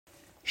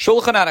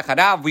Shulchan Aruch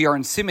Harav, we are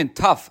in Siman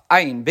Taf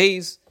Ayin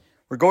Beis.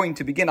 We're going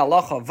to begin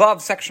Halacha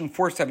Vav, section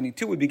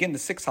 472. We begin the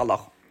sixth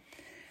Halacha.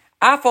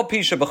 Afal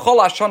pisha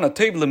b'chol hashana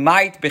toiv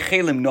l'mayit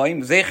b'chelim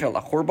noim zecher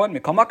l'churban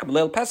mikamak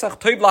b'leil Pesach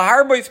toiv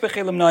l'harbois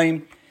b'chelim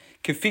noim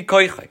kefi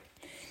koichai.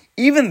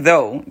 Even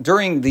though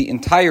during the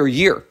entire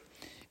year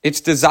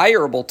it's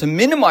desirable to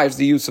minimize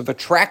the use of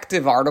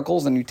attractive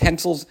articles and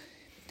utensils,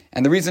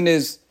 and the reason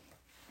is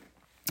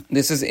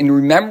this is in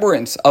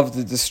remembrance of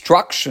the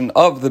destruction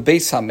of the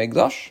Beis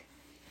HaMikdash.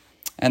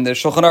 And the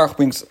Shulchan Aruch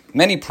brings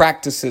many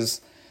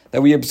practices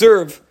that we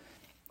observe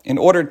in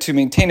order to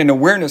maintain an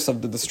awareness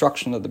of the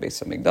destruction of the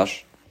Beis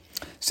HaMikdash.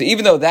 So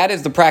even though that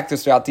is the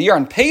practice throughout the year,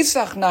 on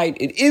Pesach night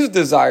it is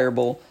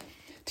desirable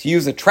to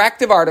use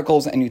attractive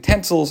articles and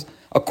utensils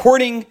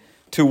according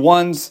to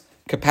one's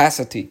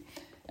capacity.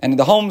 And in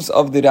the homes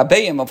of the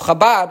Rabbeim of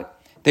Chabad,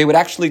 they would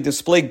actually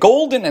display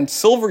golden and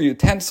silver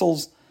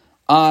utensils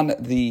on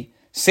the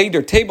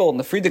Seder table. And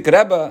the Frierdiker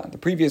Rebbe, the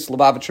previous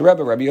Lubavitcher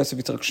Rebbe, Rabbi Yosef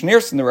Yitzchak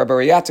Schneerson, the Rebbe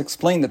Rayatz,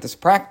 explained that this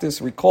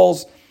practice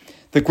recalls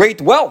the great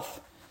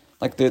wealth,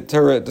 like the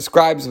Torah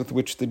describes, with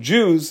which the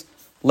Jews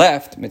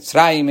left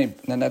Mitzrayim,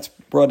 and that's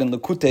brought in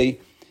Likutei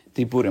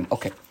Diburim.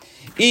 Okay.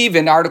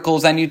 Even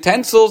articles and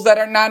utensils that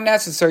are not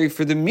necessary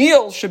for the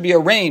meal should be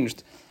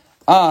arranged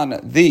on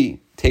the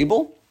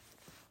table.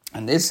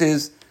 And this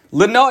is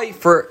Lenoi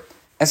for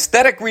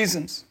aesthetic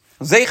reasons.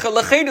 Zeicha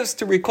Lechedus,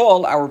 to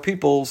recall our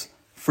people's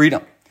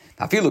freedom.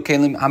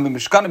 Interestingly,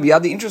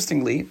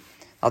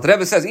 Alter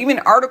Rebbe says, even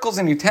articles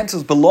and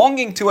utensils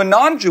belonging to a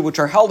non-Jew, which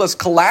are held as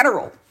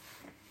collateral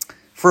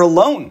for a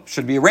loan,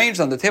 should be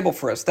arranged on the table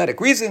for aesthetic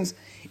reasons.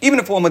 Even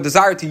if one would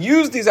desire to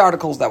use these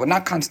articles, that would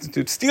not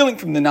constitute stealing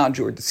from the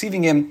non-Jew or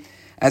deceiving him,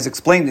 as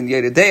explained in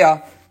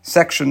Yeridea,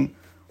 section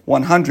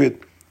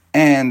 120.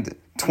 And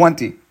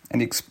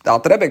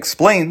Alter Rebbe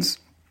explains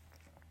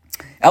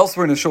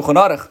elsewhere in the Shulchan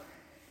Aruch,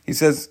 he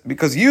says,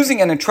 because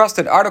using an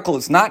entrusted article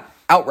is not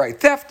outright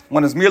theft,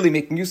 one is merely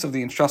making use of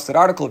the entrusted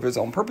article for his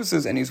own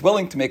purposes, and he's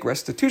willing to make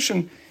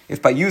restitution if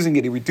by using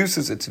it he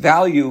reduces its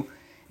value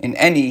in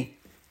any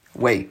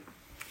way.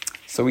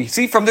 So we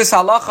see from this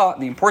halacha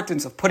the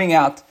importance of putting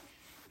out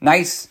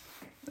nice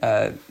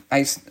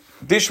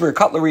dishware,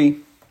 cutlery,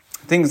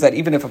 things that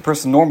even if a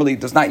person normally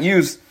does not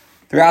use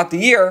throughout the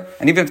year,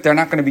 and even if they're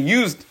not going to be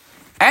used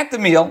at the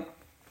meal,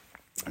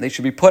 they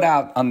should be put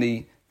out on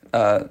the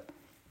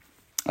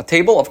a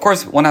table. Of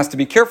course, one has to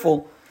be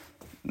careful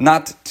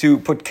not to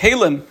put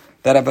kalim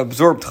that have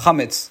absorbed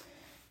chametz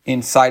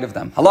inside of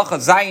them. Halacha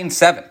Zayin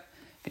 7.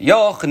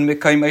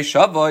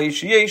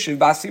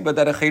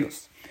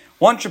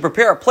 One should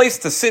prepare a place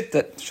to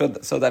sit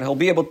so that he'll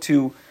be able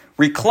to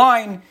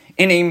recline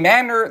in a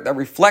manner that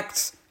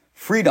reflects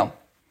freedom.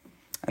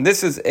 And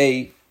this is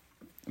a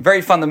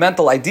very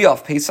fundamental idea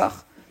of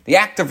Pesach, the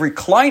act of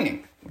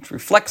reclining, which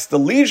reflects the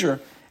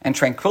leisure and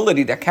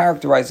tranquility that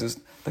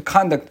characterizes the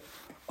conduct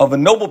of a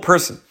noble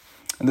person.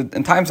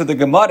 In times of the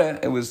Gemara,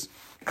 it was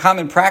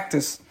common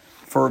practice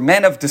for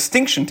men of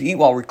distinction to eat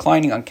while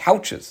reclining on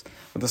couches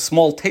with a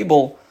small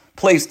table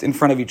placed in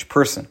front of each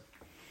person.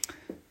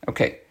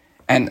 Okay,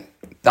 and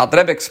the Alter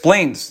Rebbe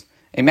explains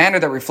a manner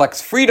that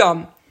reflects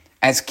freedom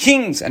as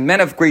kings and men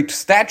of great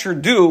stature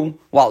do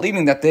while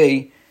eating, that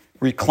they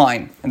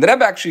recline. And the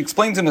Rebbe actually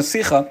explains in a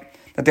Sikha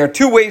that there are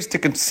two ways to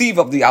conceive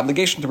of the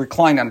obligation to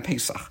recline on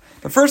Pesach.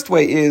 The first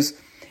way is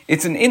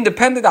it's an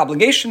independent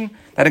obligation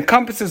that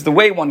encompasses the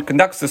way one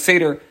conducts the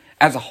Seder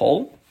as a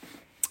whole.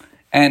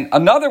 And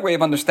another way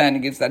of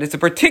understanding is that it's a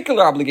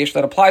particular obligation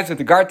that applies with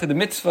regard to the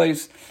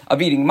mitzvahs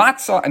of eating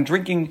matzah and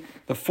drinking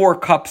the 4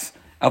 cups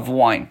of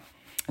wine.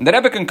 And the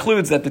Rebbe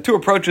concludes that the two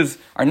approaches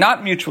are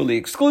not mutually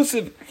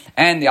exclusive,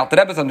 and the Alter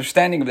Rebbe's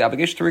understanding of the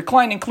obligation to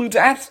recline includes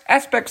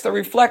aspects that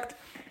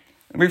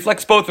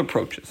reflects both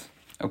approaches.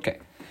 Okay.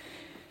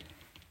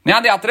 Now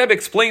the Alter Rebbe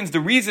explains the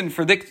reason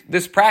for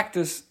this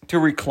practice to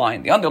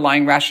recline. The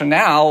underlying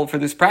rationale for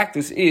this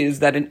practice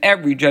is that in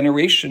every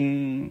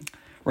generation,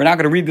 we're not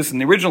going to read this in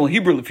the original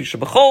Hebrew, Lefisha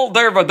b'chol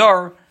dar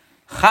vadar,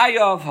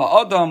 chayav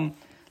ha'adam,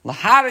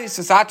 laharis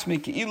es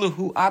atmi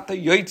ke'iluhu ata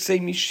yoytze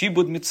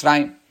mishibud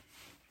Mitzrayim.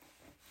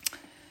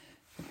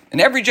 In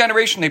every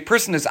generation, a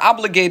person is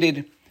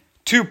obligated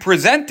to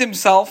present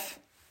himself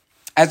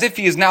as if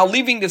he is now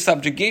leaving the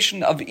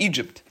subjugation of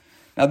Egypt.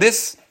 Now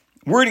this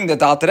wording that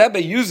the Alter Rebbe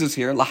uses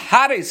here,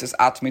 laharis es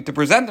atmi, to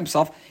present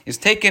himself, is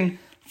taken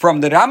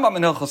from the Rambam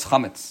in Hilchos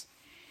Chametz.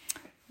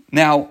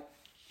 Now,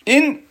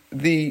 in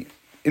the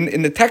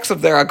text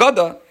of their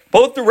Agada,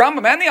 both the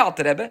Rambam and the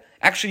Alter Rebbe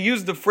actually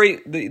use the phrase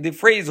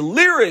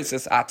liris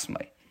es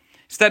atmi.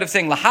 Instead of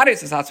saying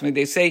laharis es atmi,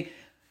 they say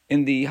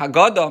in the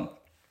Haggadah,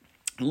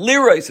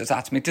 liris es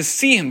atmi, to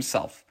see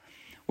himself,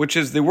 which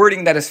is the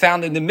wording that is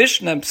found in the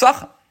Mishnah and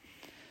Psachah,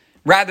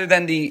 rather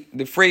than the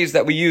phrase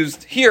that we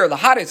used here,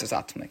 laharis es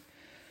atmi.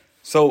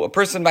 So a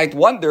person might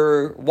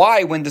wonder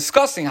why, when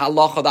discussing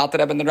halacha, the Alter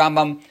Rebbe and the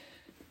Rambam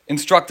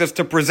instruct us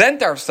to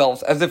present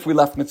ourselves as if we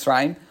left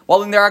Mitzrayim,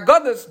 while in their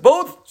Agadas,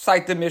 both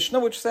cite the Mishnah,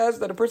 which says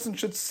that a person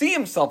should see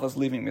himself as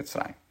leaving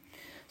Mitzrayim.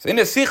 So in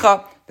the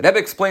Sikha, the Rebbe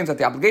explains that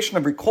the obligation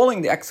of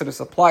recalling the Exodus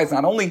applies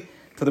not only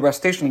to to the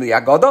recitation of the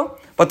Agadah,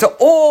 but to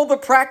all the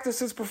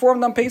practices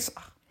performed on Pesach.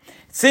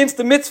 Since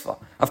the mitzvah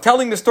of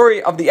telling the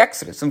story of the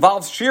Exodus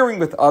involves sharing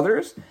with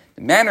others,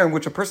 the manner in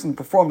which a person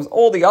performs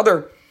all the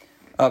other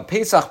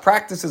Pesach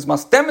practices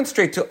must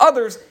demonstrate to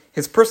others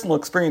his personal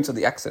experience of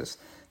the Exodus.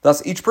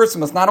 Thus, each person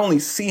must not only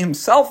see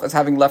himself as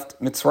having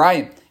left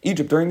Mitzrayim,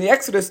 Egypt, during the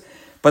Exodus,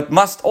 but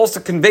must also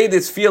convey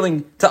this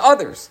feeling to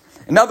others.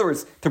 In other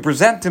words, to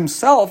present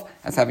himself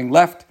as having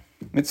left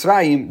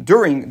Mitzrayim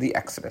during the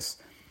Exodus.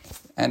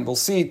 And we'll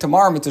see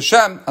tomorrow, Mitzvah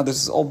Shem, how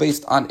this is all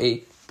based on a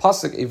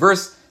pasuk, a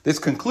verse. This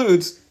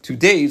concludes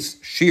today's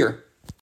shir.